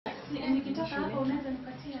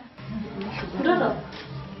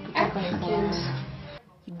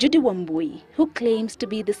Judy Wambui, who claims to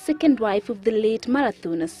be the second wife of the late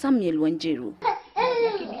marathoner Samuel Wanjiru.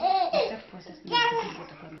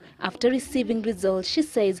 After receiving results, she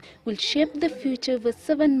says, will shape the future of a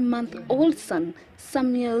 7-month-old son,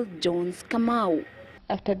 Samuel Jones Kamau.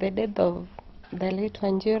 After the death of the late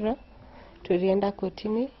Wanjiru, tulienda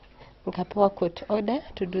kotini, nikapewa court order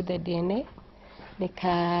to do the DNA,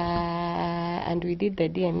 and we did the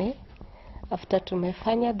DNA. After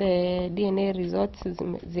tumefanya, the DNA results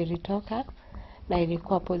zilitoka na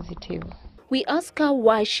ilikuwa positive. We ask her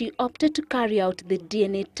why she opted to carry out the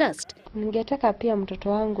DNA test. Ningetaka pia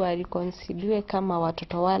mtoto wangu alikonsidiwe kama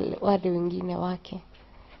watoto wale wengine wake.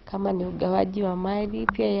 Kama ni ugawaji wa mali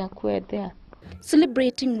pia yakuwe there.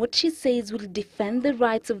 Celebrating what she says will defend the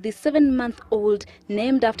rights of the 7-month-old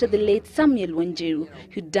named after the late Samuel Wanjiru,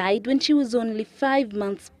 who died when she was only 5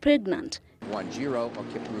 months pregnant. Wanjiru or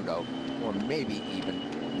Kipruto, or maybe even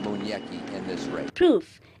Munyeki in this race.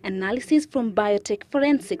 Proof: analysis from biotech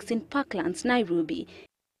forensics in Parklands, Nairobi.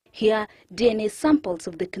 Here, DNA samples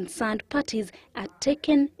of the concerned parties are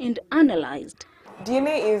taken and analyzed.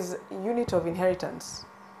 DNA is a unit of inheritance.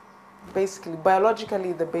 Basically,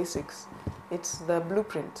 biologically, the basics. It's the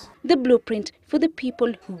blueprint. The blueprint for the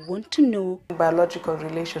people who want to know biological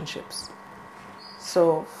relationships.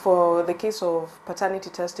 So for the case of paternity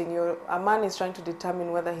testing, a man is trying to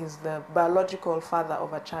determine whether he's the biological father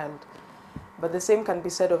of a child. But the same can be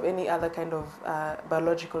said of any other kind of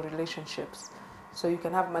biological relationships. So you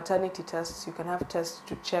can have maternity tests, you can have tests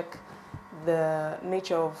to check the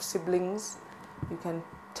nature of siblings, you can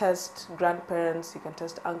test grandparents, you can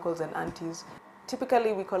test uncles and aunties.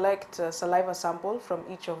 Typically, we collect a saliva sample from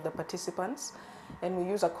each of the participants, and we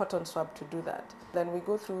use a cotton swab to do that. Then we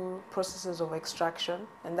go through processes of extraction,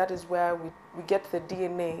 and that is where we get the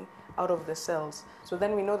DNA out of the cells. So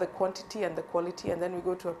then we know the quantity and the quality, and then we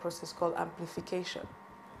go to a process called amplification.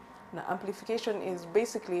 Now, amplification is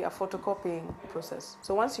basically a photocopying process.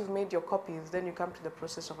 So once you've made your copies, then you come to the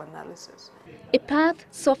process of analysis. Epath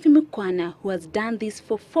Sophie Mukwana, who has done this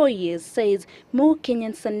for 4 years, says more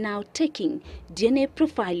Kenyans are now taking DNA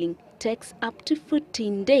profiling. Takes up to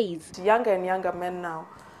 14 days. Younger and younger men now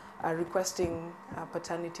are requesting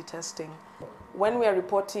paternity testing. When we are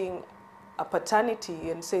reporting a paternity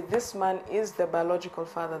and say this man is the biological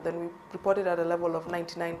father, then we report it at a level of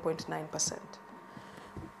 99.9%.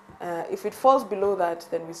 If it falls below that,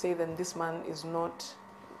 then we say then this man is not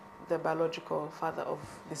the biological father of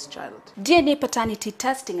this child. DNA paternity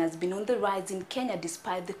testing has been on the rise in Kenya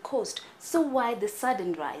despite the cost. So why the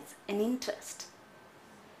sudden rise and interest?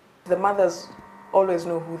 The mothers always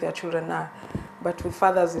know who their children are, but with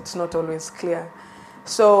fathers it's not always clear.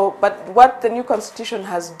 So, but what the new constitution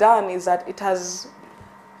has done is that it has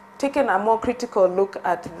taken a more critical look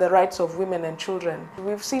at the rights of women and children.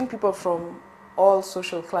 We've seen people from all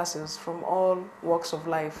social classes, from all walks of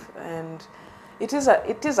life, and it is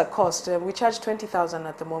a cost. We charge 20,000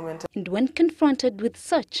 at the moment. And when confronted with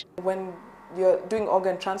such, when you're doing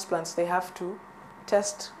organ transplants, they have to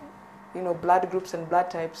test blood groups and blood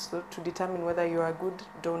types to determine whether you're a good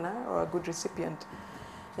donor or a good recipient.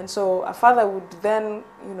 And so a father would then,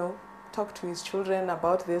 talk to his children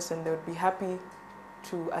about this, and they would be happy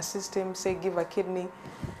to assist him, say, give a kidney.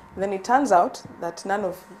 And then it turns out that none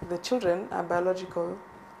of the children are biological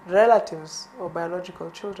relatives or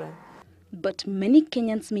biological children. But many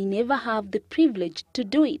Kenyans may never have the privilege to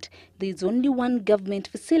do it. There is only one government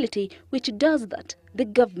facility which does that, the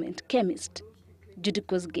government chemist. Judy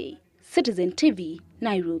Kosgei, Citizen TV,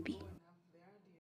 Nairobi.